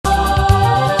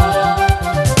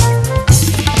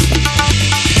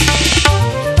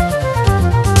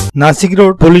Nashik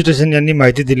road police station यांनी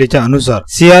माहिती दिल्याच्या अनुसार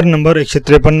CR नंबर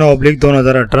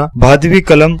 153/2018 भादवी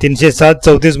कलम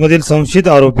 307-34 मधील संशयित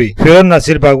आरोपी फिरोज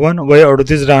नासिर बागवान वय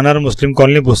 38 राहणार मुस्लिम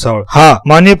कॉलनी भुसावळ हा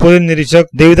माननीय पोलीस निरीक्षक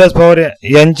देविदास पवार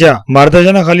यांच्या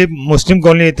मार्गदर्शनाखाली मुस्लिम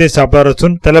कॉलनी येथे सापळा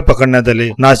रचून त्याला पकडण्यात आले।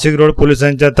 नाशिक रोड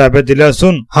पोलिसांच्या ताब्यात दिले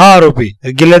असून हा आरोपी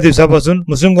गेल्या दिवसापासून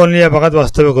मुस्लिम कॉलनी या भागात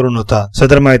वास्तव्य करून होता।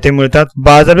 सदर माहिती मिळतात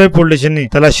बाजारपेठ पोलीस स्टेशनने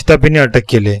त्याला शिताफीने अटक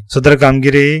केली। सदर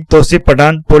कामगिरी Tausif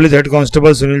Pathan, police head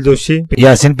constable Sunil Joshi,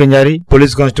 Yasin Pinjari,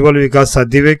 police constable विकास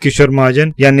सादिवे, किशोर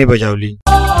महाजन यांनी बजावली।